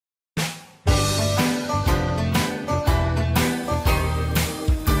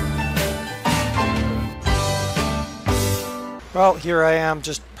Well, here I am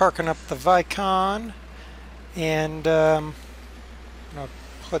just parking up the Vicon, and I'm going to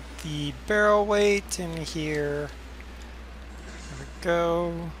put the barrel weight in here. There we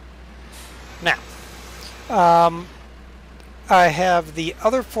go. Now, I have the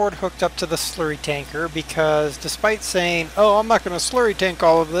other Ford hooked up to the slurry tanker because despite saying, oh, I'm not going to slurry tank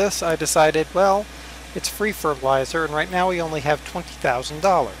all of this, I decided, well, it's free fertilizer, and right now we only have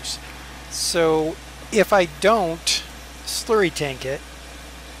 $20,000. So if I don't slurry tank it,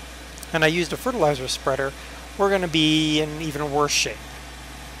 and I used a fertilizer spreader, we're going to be in even worse shape.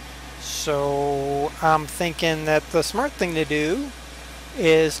 So I'm thinking that the smart thing to do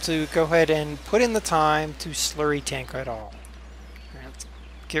is to go ahead and put in the time to slurry tank it all. Let's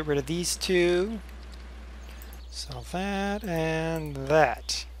get rid of these two. Sell that and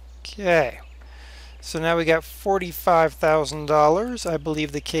that. Okay. So now we got $45,000. I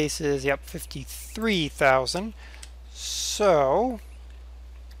believe the case is, yep, 53,000. So,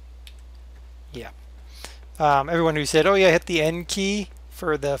 yeah. Everyone who said, oh yeah, hit the N key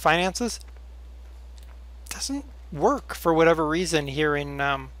for the finances, doesn't work for whatever reason here in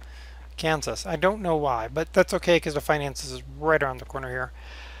Kansas. I don't know why, but that's okay because the finances is right around the corner here.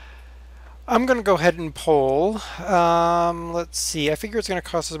 I'm going to go ahead and poll. Let's see. I figure it's going to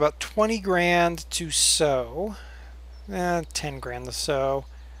cost us about 20 grand to sow. 10 grand to sow.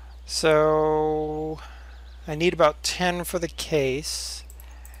 So I need about 10 for the case.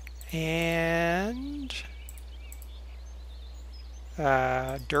 And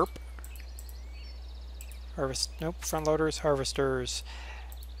derp. Nope, front loaders, harvesters.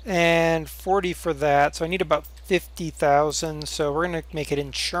 And 40 for that. So I need about 50,000. So we're going to make it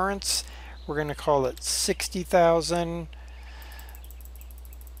insurance. We're going to call it 60,000.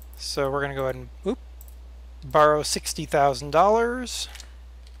 So we're going to go ahead and borrow $60,000.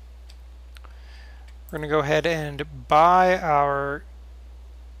 We're going to go ahead and buy our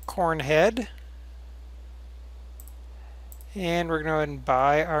corn head. And we're going to go ahead and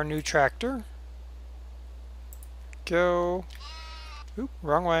buy our new tractor. Go. Oop,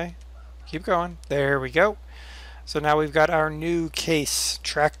 wrong way. Keep going. There we go. So now we've got our new case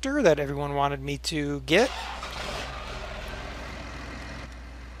tractor that everyone wanted me to get.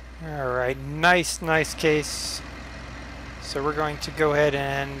 Alright, nice case. So we're going to go ahead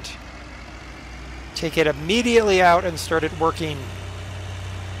and take it immediately out and start it working.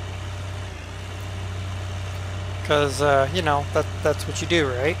 Because, you know, that's what you do,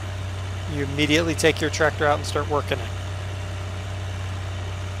 right? You immediately take your tractor out and start working it.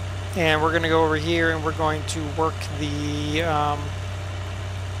 And we're going to go over here and we're going to work the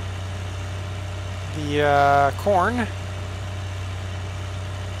corn.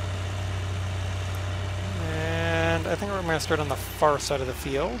 And I think we're going to start on the far side of the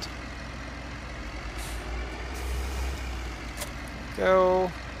field. Go.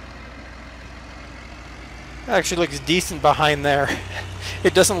 It actually looks decent behind there.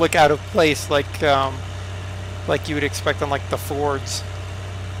 It doesn't look out of place like you would expect on like the Fords.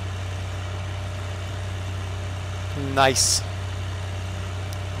 Nice.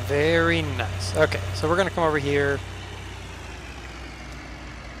 Very nice. Okay, so we're going to come over here.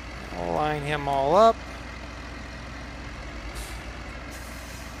 Line him all up.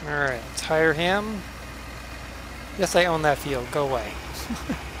 Alright, let's hire him. Yes, I own that field. Go away.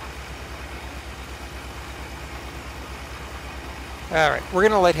 Alright, we're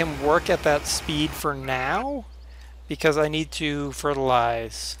going to let him work at that speed for now because I need to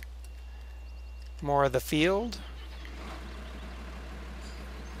fertilize more of the field.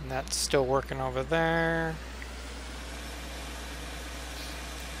 And that's still working over there.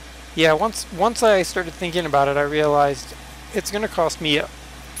 Yeah, once I started thinking about it, I realized it's going to cost me a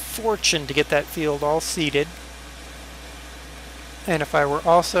fortune to get that field all seeded. And if I were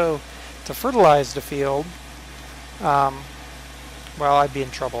also to fertilize the field, well, I'd be in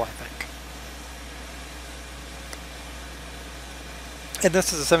trouble, I think. And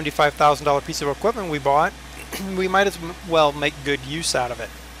this is a $75,000 piece of equipment we bought. We might as well make good use out of it.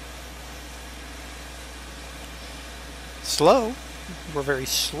 Slow. We're very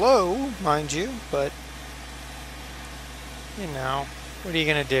slow, mind you, but, you know, what are you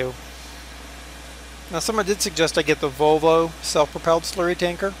going to do? Now, someone did suggest I get the Volvo self-propelled slurry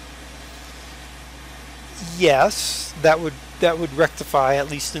tanker. Yes, that would rectify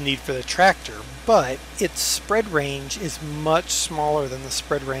at least the need for the tractor, but its spread range is much smaller than the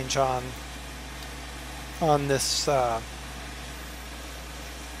spread range on this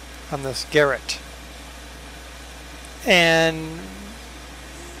Garrett. And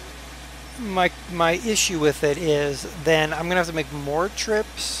my issue with it is then I'm gonna have to make more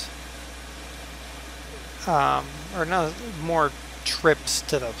trips or not more trips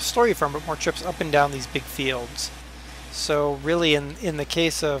to the story farm, but more trips up and down these big fields. So really, in the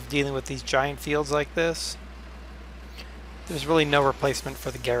case of dealing with these giant fields like this, there's really no replacement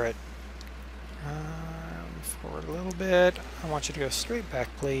for the Garrett. Forward a little bit. I want you to go straight back,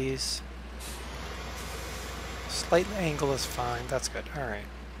 please. Slight angle is fine. That's good. All right.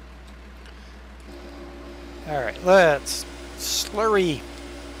 All right. Let's slurry.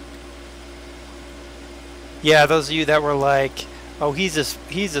 Yeah, those of you that were like, "Oh, he's as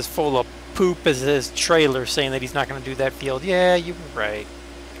full of poop as his trailer," saying that he's not going to do that field. Yeah, you were right.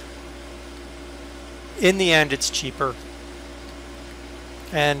 In the end, it's cheaper.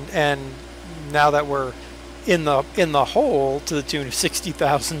 And now that we're in the hole to the tune of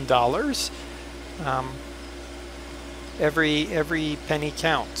 $60,000, every penny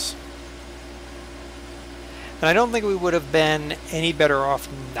counts. And I don't think we would have been any better off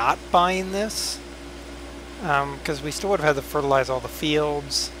not buying this, because we still would have had to fertilize all the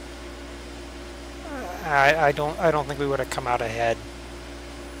fields. I don't think we would have come out ahead.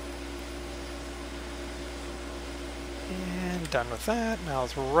 And done with that. Now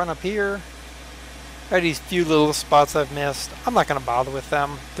let's run up here. I have these few little spots I've missed. I'm not going to bother with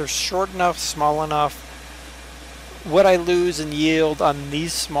them. They're short enough, small enough. What I lose in yield on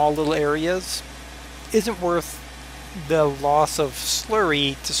these small little areas isn't worth the loss of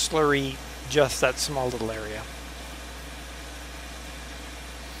slurry to slurry just that small little area.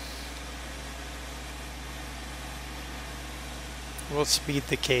 We'll speed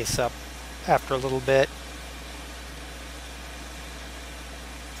the case up after a little bit.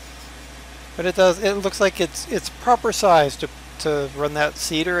 But it looks like it's proper size to run that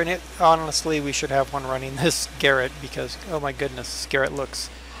seeder, and honestly, we should have one running this Garrett, because oh my goodness, this Garrett looks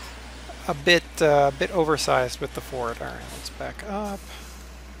a bit oversized with the Ford. All right, let's back up.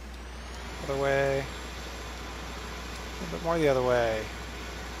 Other way. A little bit more the other way.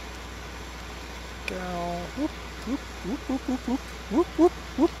 Go. Whoop, whoop, whoop, whoop, whoop, whoop, whoop, whoop,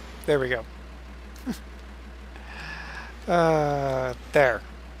 whoop. There we go. There.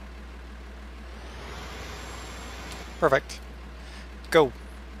 Perfect. Go.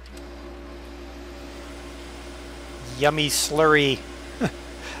 Yummy slurry.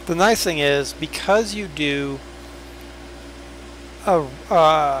 The nice thing is, because you do a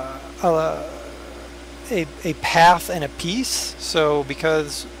path and a piece, so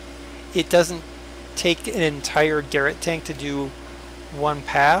because it doesn't take an entire Garrett tank to do one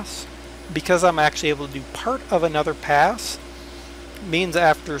pass, because I'm actually able to do part of another pass, means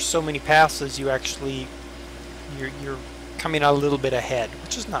after so many passes you actually you're coming out a little bit ahead,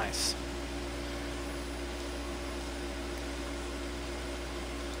 which is nice.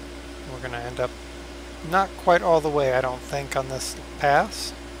 We're going to end up not quite all the way, I don't think, on this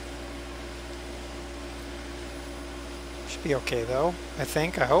pass. Should be okay though, I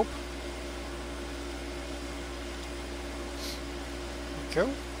think, I hope. There we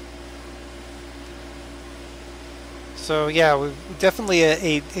go. So yeah, we've definitely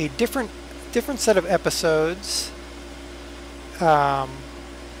a different set of episodes.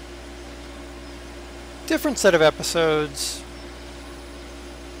 Different set of episodes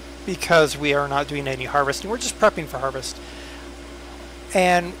because we are not doing any harvesting. We're just prepping for harvest.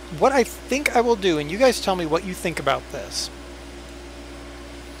 And what I think I will do, and you guys tell me what you think about this.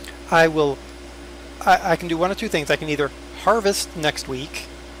 I can do one of two things. I can either harvest next week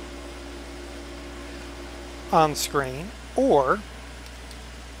on screen, or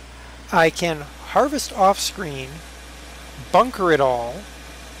I can harvest off screen, bunker it all,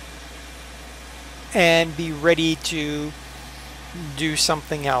 and be ready to do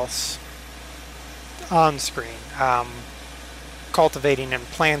something else on screen. Cultivating and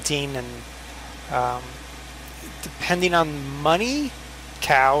planting, and depending on money,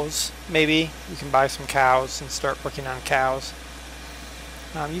 cows, maybe. You can buy some cows and start working on cows.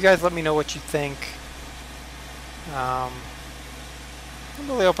 You guys let me know what you think. I'm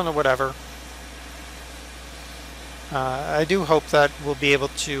really open to whatever. I do hope that we'll be able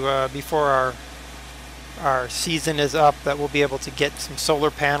to, before our season is up, that we'll be able to get some solar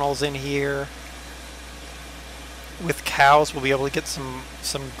panels in here. With cows, we'll be able to get some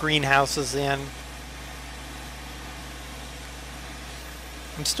greenhouses in.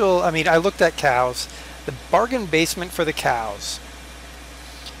 I looked at cows. The bargain basement for the cows,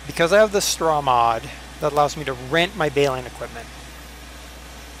 because I have the straw mod that allows me to rent my baling equipment.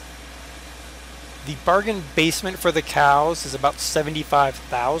 The bargain basement for the cows is about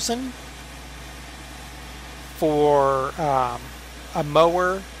 $75,000 for a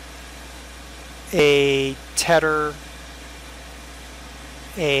mower, a tedder,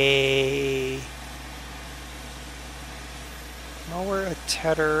 a mower, a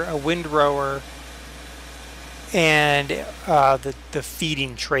tedder, a windrower, and the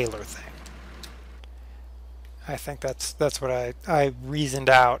feeding trailer thing. I think that's what I reasoned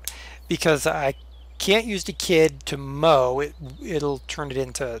out, because I can't use the kid to mow. It'll turn it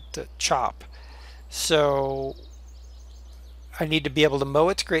into to chop. So I need to be able to mow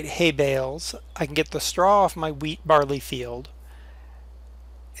it to create hay bales. I can get the straw off my wheat barley field,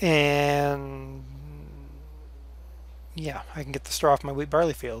 and yeah, I can get the straw off my wheat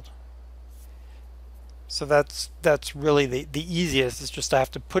barley field. So that's really the easiest, is just I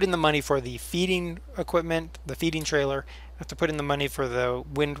have to put in the money for the feeding equipment, the feeding trailer. I have to put in the money for the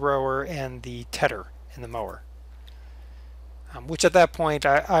windrower and the tedder and the mower. Which at that point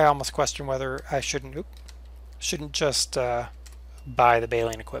I almost question whether I shouldn't just buy the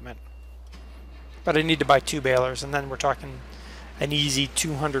baling equipment. But I need to buy 2 balers, and then we're talking an easy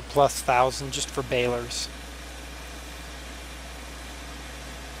 200,000+ just for balers.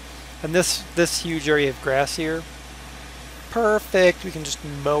 And this huge area of grass here, perfect. We can just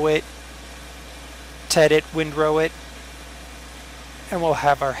mow it, ted it, windrow it, and we'll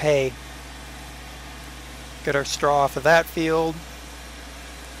have our hay. Get our straw off of that field,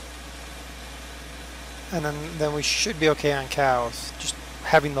 and then we should be okay on cows. Just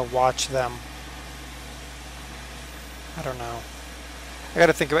having to watch them. I don't know. I got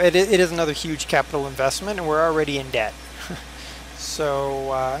to think about it. It is another huge capital investment, and we're already in debt.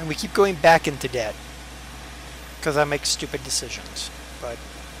 So, and we keep going back into debt because I make stupid decisions. But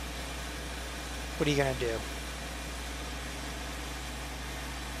what are you going to do?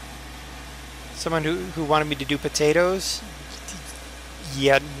 Someone who wanted me to do potatoes?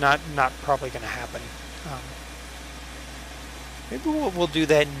 Yeah, not probably going to happen. Maybe we'll do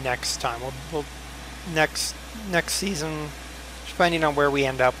that next time. We'll next season, depending on where we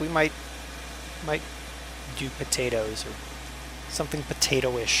end up, we might do potatoes or something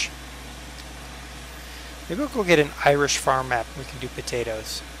potato-ish. Maybe we'll go get an Irish farm map and we can do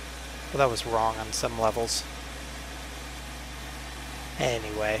potatoes. Well, that was wrong on some levels.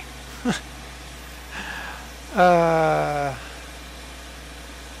 Anyway.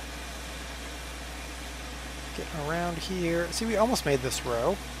 Getting around here. See, we almost made this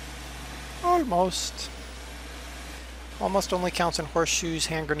row. Almost. Almost only counts in horseshoes,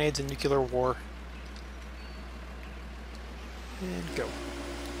 hand grenades, and nuclear war. And go.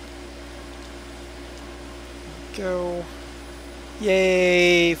 Go.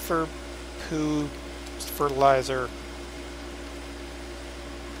 Yay for poo fertilizer.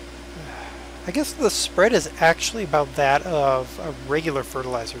 I guess the spread is actually about that of a regular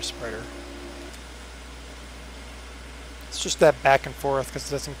fertilizer spreader. It's just that back and forth because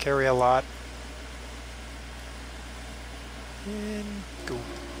it doesn't carry a lot. And go.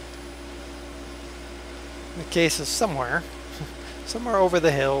 The case is somewhere. Somewhere over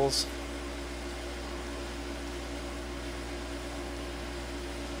the hills.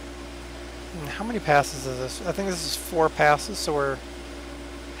 And how many passes is this? I think this is 4 passes, so we're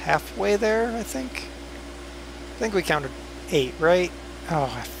halfway there, I think. I think we counted 8, right?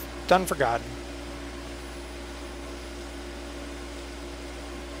 Oh, I've done forgotten.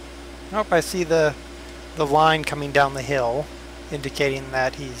 Nope, I see the line coming down the hill, indicating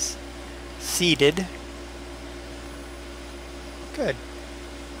that he's seeded. Good.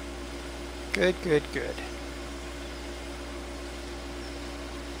 Good, good, good.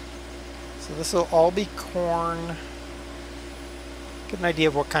 So this will all be corn. Get an idea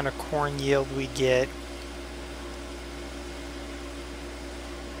of what kind of corn yield we get.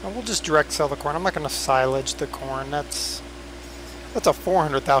 And we'll just direct sell the corn. I'm not going to silage the corn. That's a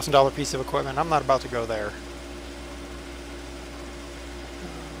 $400,000 piece of equipment. I'm not about to go there.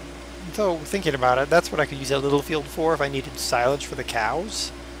 So thinking about it, that's what I could use that little field for if I needed silage for the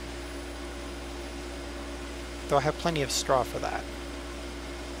cows. Though I have plenty of straw for that.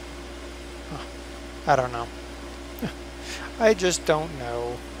 Huh. I don't know. I just don't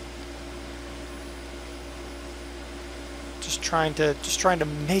know. Just trying to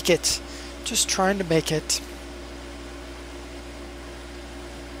make it. Just trying to make it.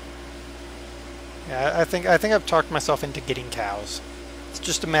 Yeah, I think I've talked myself into getting cows. It's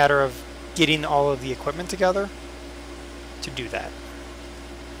just a matter of getting all of the equipment together to do that.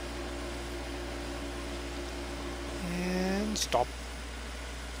 And stop.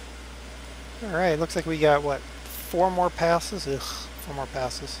 Alright, looks like we got, what, 4 more passes? Ugh, 4 more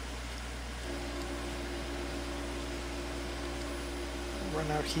passes. Run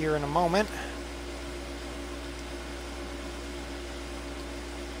out here in a moment.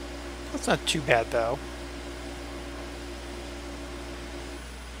 That's not too bad, though.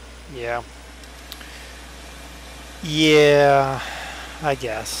 Yeah. Yeah, I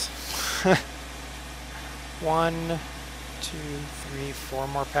guess. 1, 2, 3, 4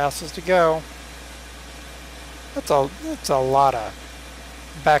 more passes to go. That's a lot of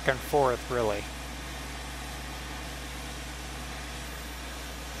back and forth, really.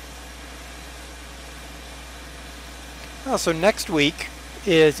 Oh, so next week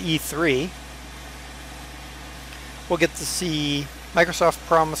is E3. We'll get to see. Microsoft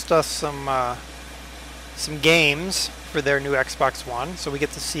promised us some games for their new Xbox One, so we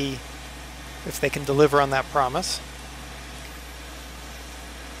get to see if they can deliver on that promise.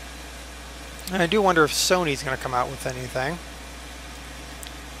 And I do wonder if Sony's going to come out with anything.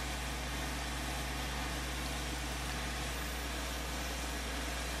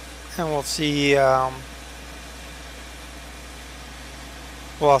 And we'll see.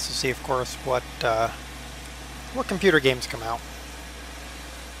 We'll also see, of course, what computer games come out.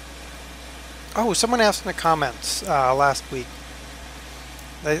 Oh, someone asked in the comments last week.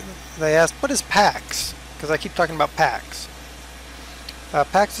 They asked, what is PAX? Because I keep talking about PAX.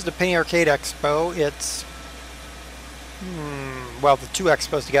 PAX is the Penny Arcade Expo. It's well, the two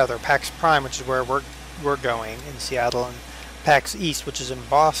expos together, PAX Prime, which is where we're going in Seattle, and PAX East, which is in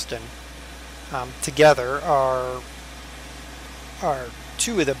Boston, together are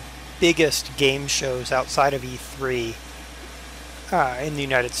two of the biggest game shows outside of E3 in the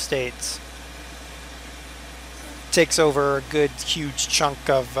United States. Takes over a good huge chunk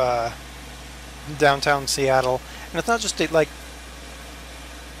of downtown Seattle, and it's not just like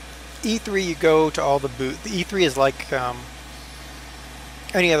E3. You go to all the booths. E3 is like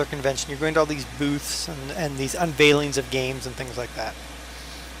any other convention. You're going to all these booths and these unveilings of games and things like that.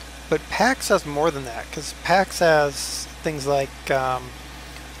 But PAX has more than that, because PAX has things like the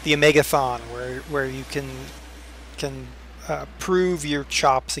Omegathon, where you can prove your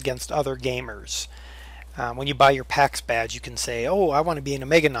chops against other gamers. When you buy your PAX badge, you can say, "Oh, I want to be an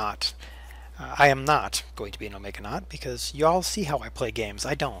Omeganaut." I am not going to be an Omeganaut because you all see how I play games.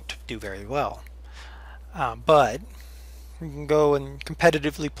 I don't do very well, but you can go and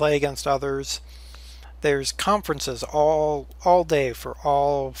competitively play against others. There's conferences all day for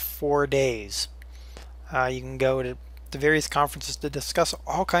all 4 days. You can go to the various conferences to discuss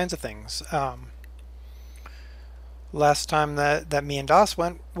all kinds of things. Last time that me and Das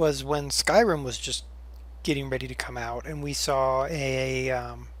went was when Skyrim was just getting ready to come out, and we saw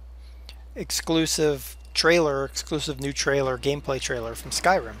a exclusive new trailer, gameplay trailer from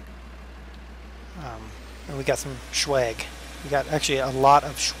Skyrim. And we got some swag. We got actually a lot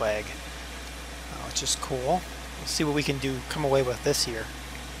of swag, which is cool. We'll see what we can come away with this year.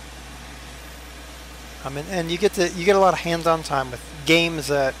 And you get a lot of hands-on time with games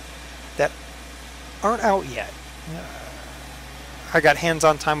that aren't out yet. I got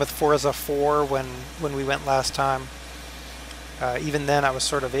hands-on time with Forza 4 when we went last time. Even then, I was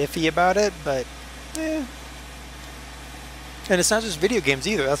sort of iffy about it, but And it's not just video games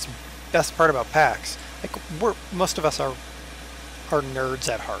either. That's the best part about PAX. Like most of us are nerds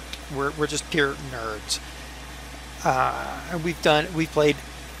at heart. We're just pure nerds. And we've played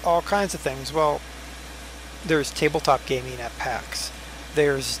all kinds of things. Well, there's tabletop gaming at PAX.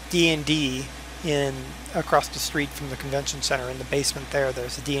 There's D&D across the street from the convention center in the basement there.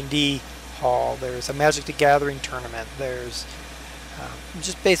 There's a D&D hall. There's a Magic the Gathering tournament. There's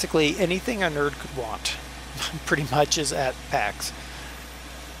just basically anything a nerd could want pretty much is at PAX.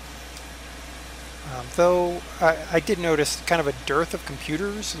 Though I did notice kind of a dearth of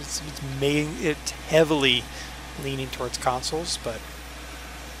computers. It's heavily leaning towards consoles, but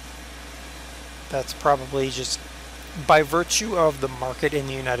that's probably just by virtue of the market in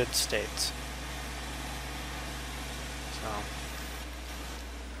the United States. So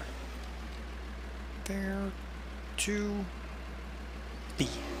there to be.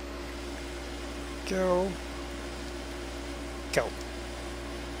 Go.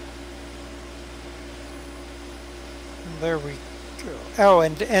 There we go. Oh,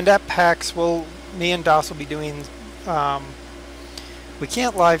 and at PAX, me and Das will be doing. We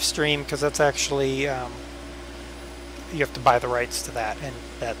can't live stream because that's actually you have to buy the rights to that, and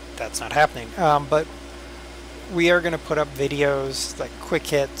that's not happening. But we are going to put up videos like quick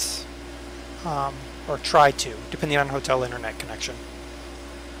hits, or try to, depending on hotel internet connection.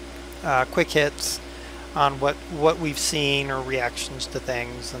 Quick hits on what we've seen or reactions to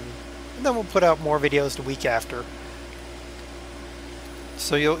things, and then we'll put out more videos the week after.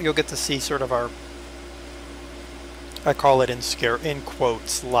 So you'll get to see sort of our, I call it in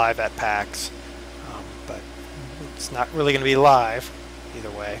quotes, live at PAX, but it's not really going to be live either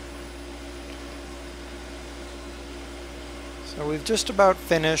way. So we've just about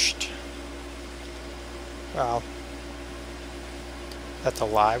finished. Well, That's a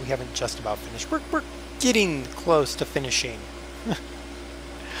lie. We haven't just about finished. We're getting close to finishing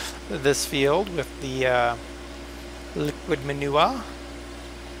this field with the liquid manure.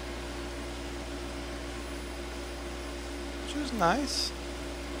 Which is nice.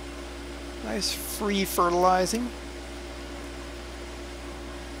 Nice free fertilizing.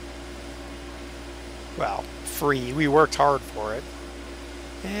 Well, free. We worked hard for it.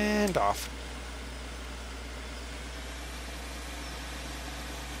 And off.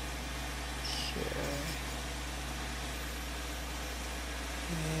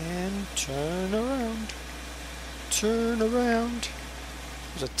 And turn around. Turn around.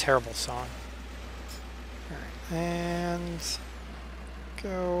 It was a terrible song. Alright, and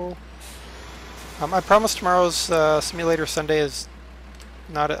go. I promise tomorrow's Simulator Sunday is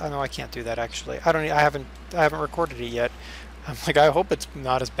not. No, I can't do that actually. I haven't recorded it yet. I'm like, I hope it's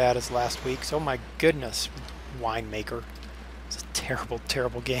not as bad as last week's. Oh my goodness, Winemaker. It's a terrible,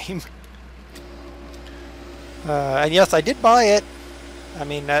 terrible game. And yes, I did buy it. I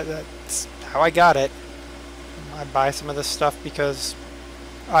mean, that's how I got it. I buy some of this stuff because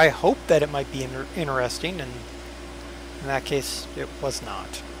I hope that it might be interesting, and in that case, it was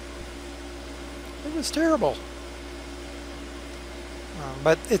not. It was terrible.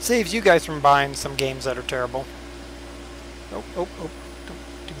 But it saves you guys from buying some games that are terrible. Oh,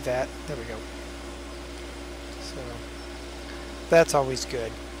 don't do that. There we go. So, that's always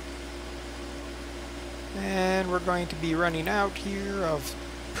good. And we're going to be running out here of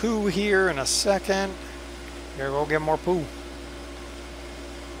poo here in a second. Here, we'll get more poo.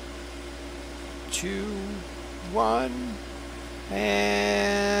 2, 1,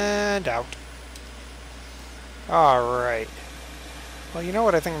 and out. Alright. Well, you know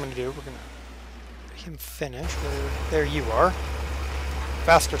what I think I'm going to do? We're going to let him finish. There you are.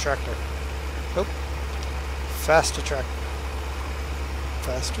 Faster tractor. Oh. Faster tractor.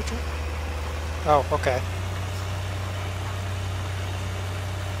 Faster tractor? Oh, okay.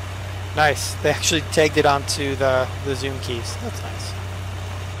 Nice. They actually tagged it onto the zoom keys. That's nice.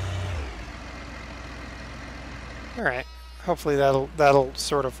 Alright. Hopefully that'll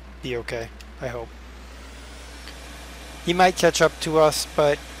sort of be okay. I hope. He might catch up to us,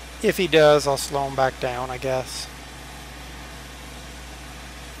 but if he does, I'll slow him back down, I guess.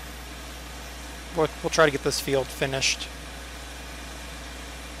 We'll try to get this field finished.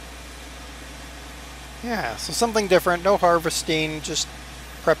 Yeah, so something different. No harvesting, just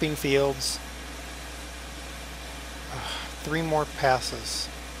prepping fields. 3 more passes.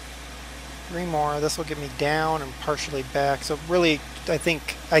 3 more. This will get me down and partially back. So really, I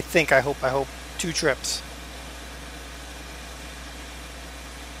hope 2 trips.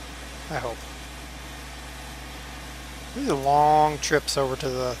 I hope. These are long trips over to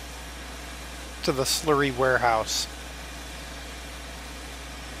the slurry warehouse.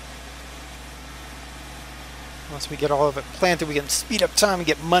 Once we get all of it planted, we can speed up time and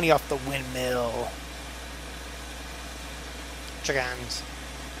get money off the windmill. Chickens.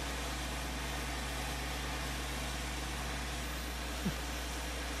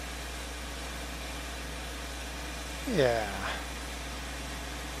 Yeah.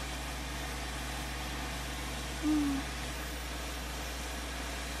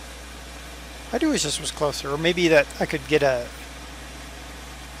 I do wish this was closer, or maybe that I could get a...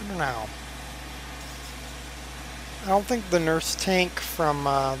 I don't know. I don't think the nurse tank from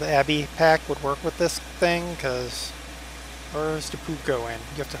the Abbey pack would work with this thing, because where does the poo go in?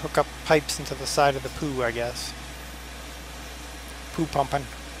 You have to hook up pipes into the side of the poo, I guess. Poo pumping.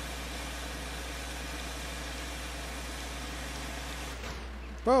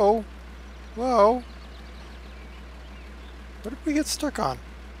 Whoa! Whoa! What did we get stuck on?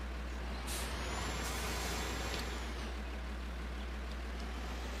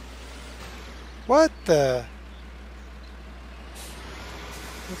 What the...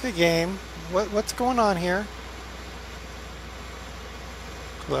 Okay, game. What's going on here?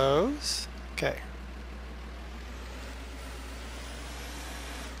 Close. Okay.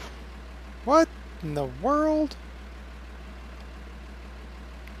 What in the world?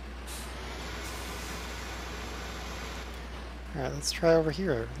 Alright, let's try over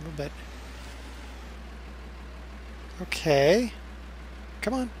here a little bit. Okay.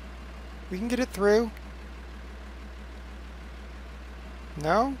 Come on. We can get it through.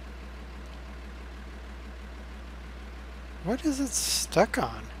 No? What is it stuck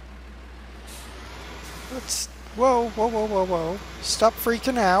on? Let's... Whoa, whoa, whoa, whoa, whoa. Stop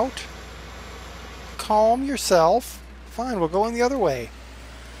freaking out. Calm yourself. Fine, we'll go in the other way.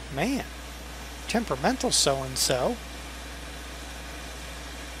 Man. Temperamental so-and-so.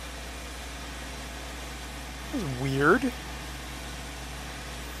 That was weird.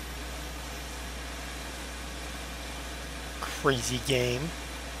 crazy game.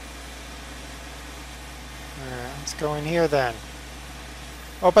 Alright, let's go in here then.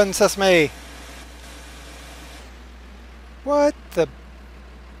 Open sesame! What the...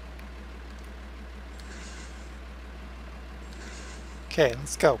 Okay,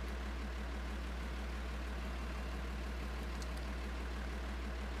 let's go.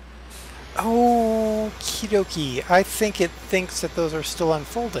 Okie dokie. I think it thinks that those are still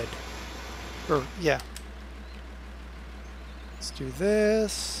unfolded. Or, yeah. Let's do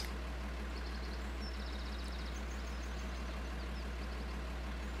this.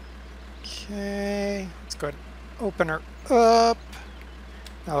 Okay. Let's go ahead and open her up.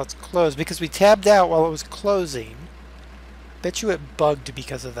 Now let's close. Because we tabbed out while it was closing. Bet you it bugged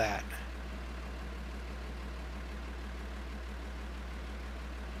because of that.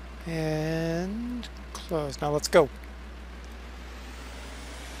 And close. Now let's go.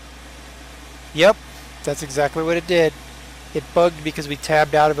 Yep, that's exactly what it did. It bugged because we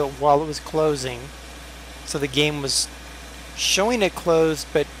tabbed out of it while it was closing. So the game was showing it closed,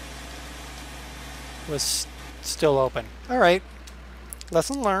 but was still open. Alright.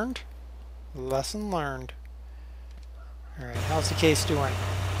 Lesson learned. Lesson learned. Alright, how's the case doing?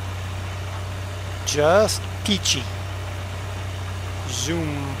 Just peachy.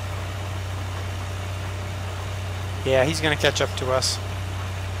 Zoom. Yeah, he's gonna catch up to us.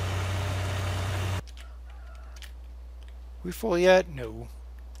 We full yet? No.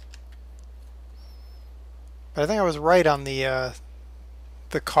 But I think I was right on the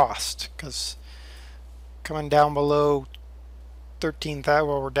cost, because coming down below 13,000,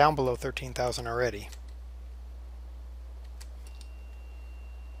 well, we're down below 13,000 already.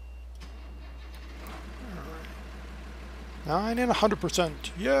 Alright. 9 and 100%.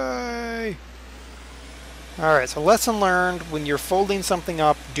 Yay! Alright, so lesson learned, when you're folding something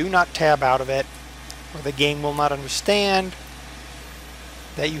up, do not tab out of it, or the game will not understand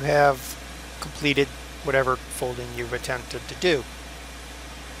that you have completed whatever folding you've attempted to do.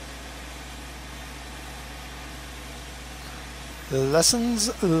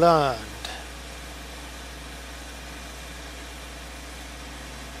 Lessons learned.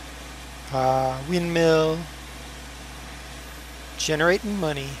 Windmill. Generating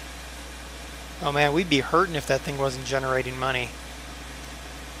money. Oh man, we'd be hurting if that thing wasn't generating money.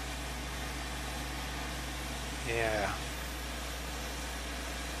 Yeah.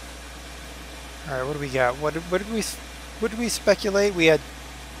 Alright, what do we got? What did we speculate? We had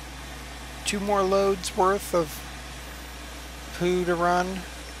 2 more loads worth of poo to run. I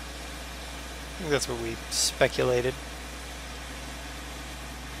think that's what we speculated.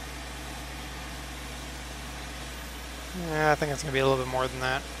 Yeah, I think it's going to be a little bit more than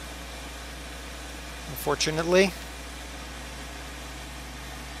that. Unfortunately.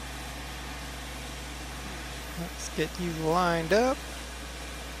 Let's get you lined up.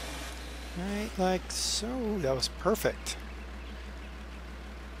 Right, like so. That was perfect.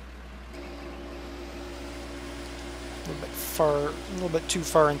 A little bit too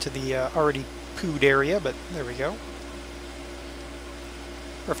far into the already pooed area, but there we go.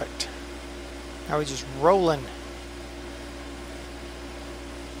 Perfect. Now we're just rolling.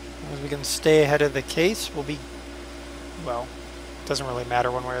 As long as we can stay ahead of the case, we'll be, well, it doesn't really matter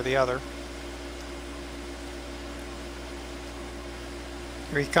one way or the other.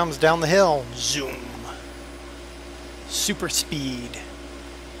 Here he comes down the hill. Zoom. Super speed.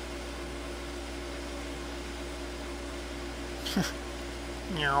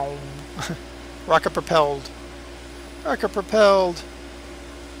 Meow. Rocket propelled. Rocket propelled.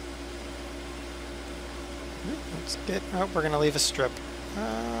 Let's get, oh, we're going to leave a strip.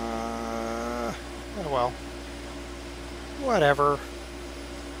 Oh well. Whatever.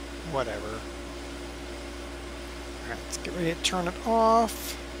 Whatever. Alright, let's get ready to turn it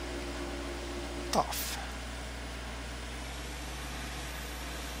off. Off.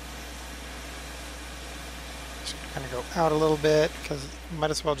 Just kind of go out a little bit, because you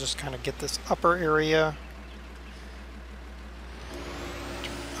might as well just kind of get this upper area.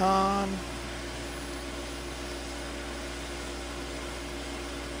 Turn on.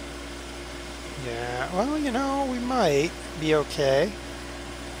 Yeah, well, you know, we might be okay.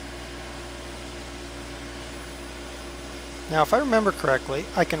 Now, if I remember correctly,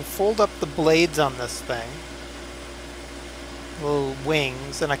 I can fold up the blades on this thing, little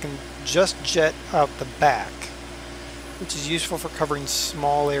wings, and I can just jet out the back, which is useful for covering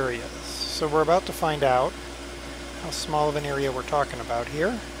small areas. So we're about to find out how small of an area we're talking about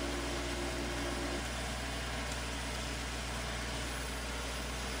here.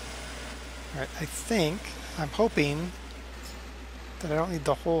 Alright, I'm hoping that I don't need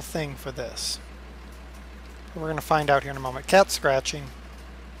the whole thing for this. We're going to find out here in a moment. Cat scratching.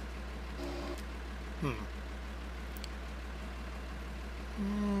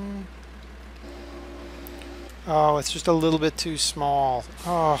 Oh, it's just a little bit too small.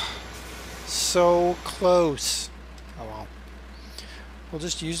 Oh, so close. Oh well. We'll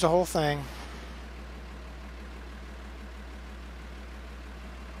just use the whole thing.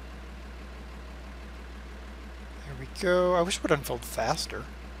 There we go. I wish it would unfold faster.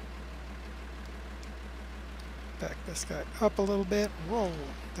 Back this guy up a little bit. Whoa.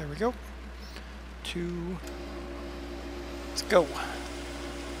 There we go. 2. Let's go.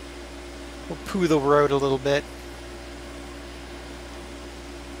 We'll poo the road a little bit.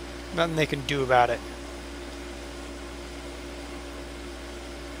 Nothing they can do about it.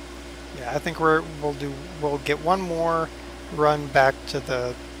 Yeah, I think we'll get one more run back to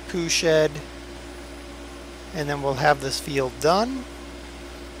the poo shed, and then we'll have this field done.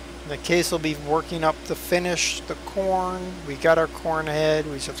 The case will be working up to finish the corn. We got our corn head.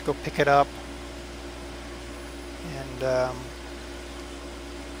 We just have to go pick it up. And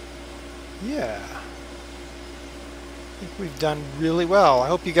yeah, I think we've done really well. I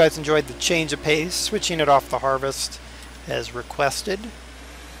hope you guys enjoyed the change of pace, switching it off the harvest as requested,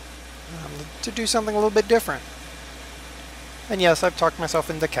 to do something a little bit different. And yes, I've talked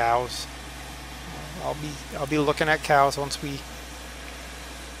myself into cows. I'll be looking at cows once we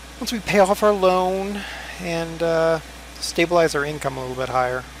pay off our loan and stabilize our income a little bit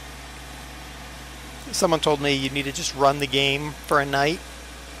higher. Someone told me you need to just run the game for a night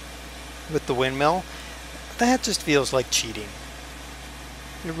with the windmill. That just feels like cheating.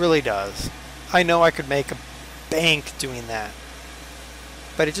 It really does. I know I could make a bank doing that,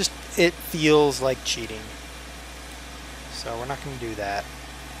 but it feels like cheating. So we're not going to do that.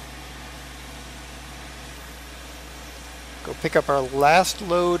 Go pick up our last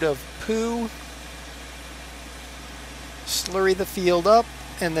load of poo, slurry the field up,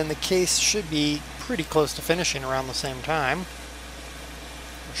 and then the case should be pretty close to finishing around the same time.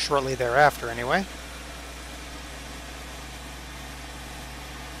 Or shortly thereafter, anyway.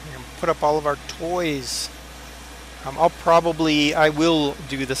 We're going to put up all of our toys. I will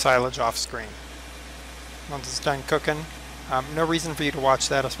do the silage off screen once it's done cooking. No reason for you to watch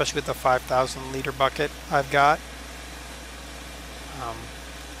that, especially with the 5,000 liter bucket I've got.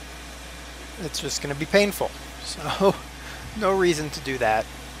 It's just going to be painful, so no reason to do that.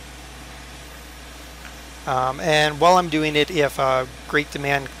 And while I'm doing it, if great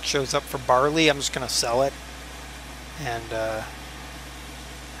demand shows up for barley, I'm just going to sell it and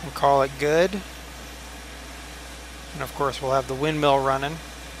call it good. And of course, we'll have the windmill running.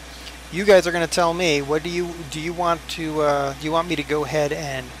 You guys are going to tell me, what do you want me to go ahead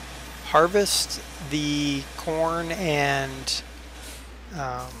and harvest the corn and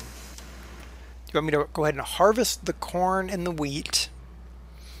do you want me to go ahead and harvest the corn and the wheat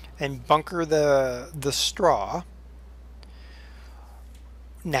and bunker the straw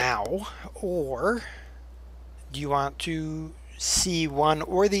now, or do you want to see one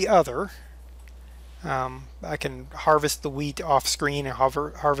or the other? I can harvest the wheat off screen and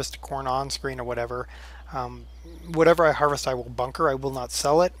harvest the corn on screen or whatever. Whatever I harvest, I will bunker. I will not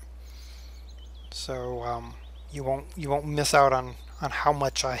sell it. So you won't miss out on how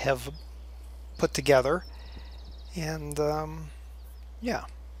much I have put together. And yeah,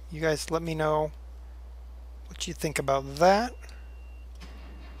 you guys let me know what you think about that.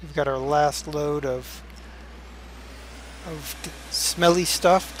 We've got our last load of smelly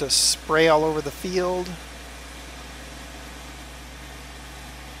stuff to spray all over the field.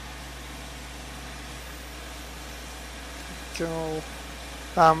 Go.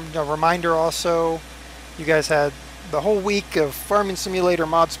 A reminder also, you guys had the whole week of Farming Simulator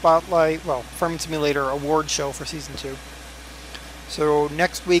Mod Spotlight, well, Farming Simulator Award Show for Season 2. So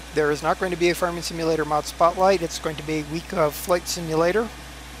next week there is not going to be a Farming Simulator Mod Spotlight, it's going to be a week of Flight Simulator.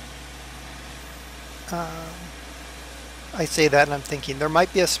 I say that and I'm thinking there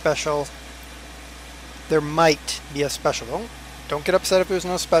might be a special. There might be a special. Don't get upset if there's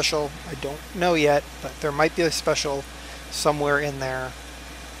no special. I don't know yet, but there might be a special somewhere in there.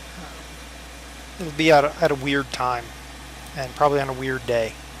 It'll be at a weird time and probably on a weird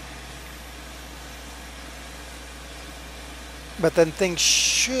day. But then things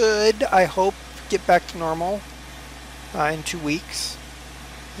should, I hope, get back to normal in 2 weeks,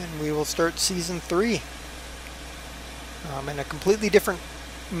 and we will start Season 3. In a completely different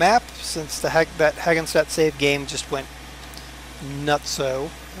map, since that Hagenstadt save game just went nutso.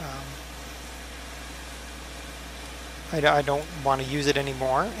 I don't want to use it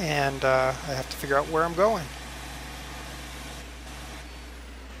anymore, and I have to figure out where I'm going.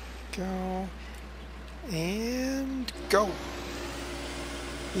 Go. And go.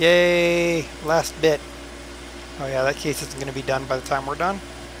 Yay, last bit. Oh yeah, that case isn't going to be done by the time we're done.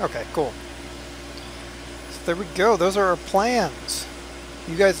 Okay, cool. So there we go. Those are our plans.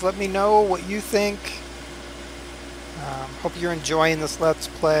 You guys let me know what you think. Hope you're enjoying this Let's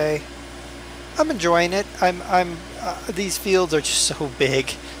Play. I'm enjoying it. These fields are just so big.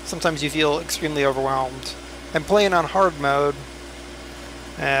 Sometimes you feel extremely overwhelmed. I'm playing on hard mode.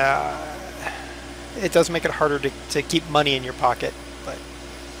 It does make it harder to keep money in your pocket, but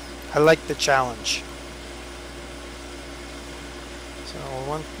I like the challenge.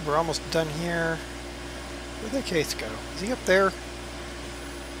 So we're almost done here. Where'd the case go? Is he up there?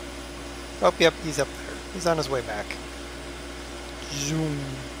 Oh, yep, he's up there. He's on his way back. Zoom.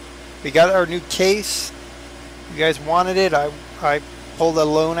 We got our new case. You guys wanted it. I pulled a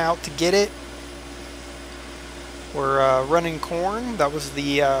loan out to get it. We're running corn. That was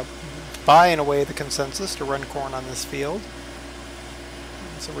the by and away the consensus to run corn on this field.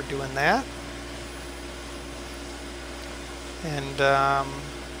 And so we're doing that. And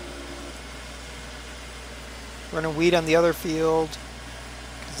running wheat on the other field.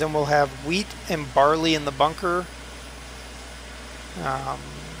 Then we'll have wheat and barley in the bunker.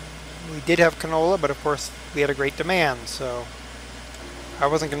 We did have canola, but of course we had a great demand, so I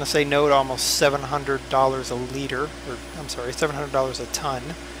wasn't going to say no to almost $700 a liter, or I'm sorry, $700 a ton.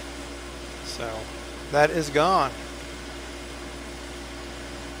 So that is gone.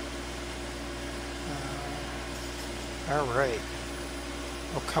 All right.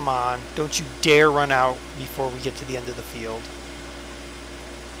 Oh, come on. Don't you dare run out before we get to the end of the field.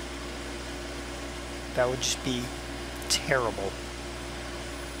 That would just be terrible.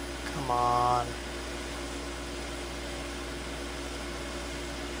 Come on.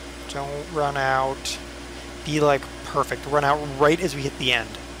 Don't run out. Be like perfect. Run out right as we hit the end.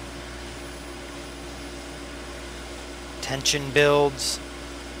 Tension builds.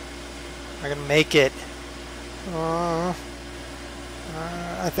 Am I gonna make it? I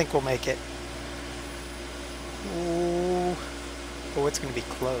think we'll make it. Ooh. Oh, it's gonna be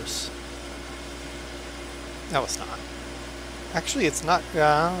close. No, it's not. Actually, it's not.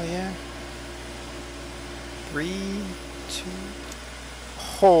 Yeah. 3, 2.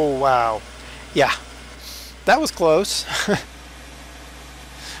 Oh, wow. Yeah. That was close.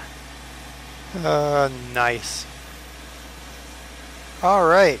 Nice. All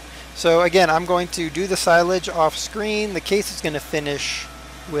right. So again, I'm going to do the silage off screen. The case is going to finish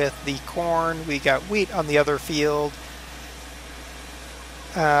with the corn. We got wheat on the other field.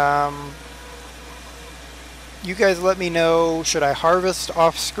 You guys let me know, should I harvest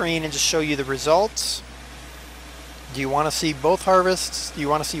off screen and just show you the results? Do you want to see both harvests? Do you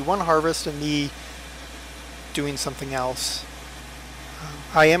want to see one harvest and me doing something else?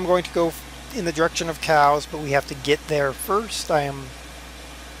 I am going to go in the direction of cows, but we have to get there first.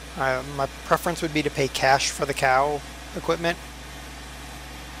 My preference would be to pay cash for the cow equipment.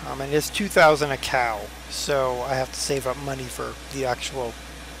 And it is $2,000 a cow, so I have to save up money for the actual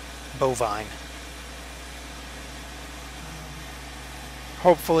bovine.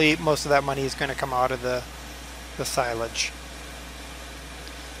 Hopefully most of that money is going to come out of the silage.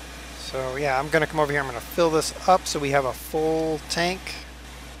 So yeah, I'm going to come over here. I'm going to fill this up so we have a full tank.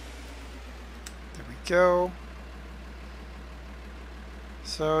 There we go.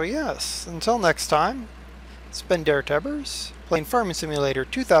 So yes, until next time, it's been DerTebbers playing Farming Simulator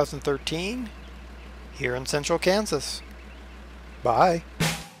 2013 here in Central Kansas. Bye.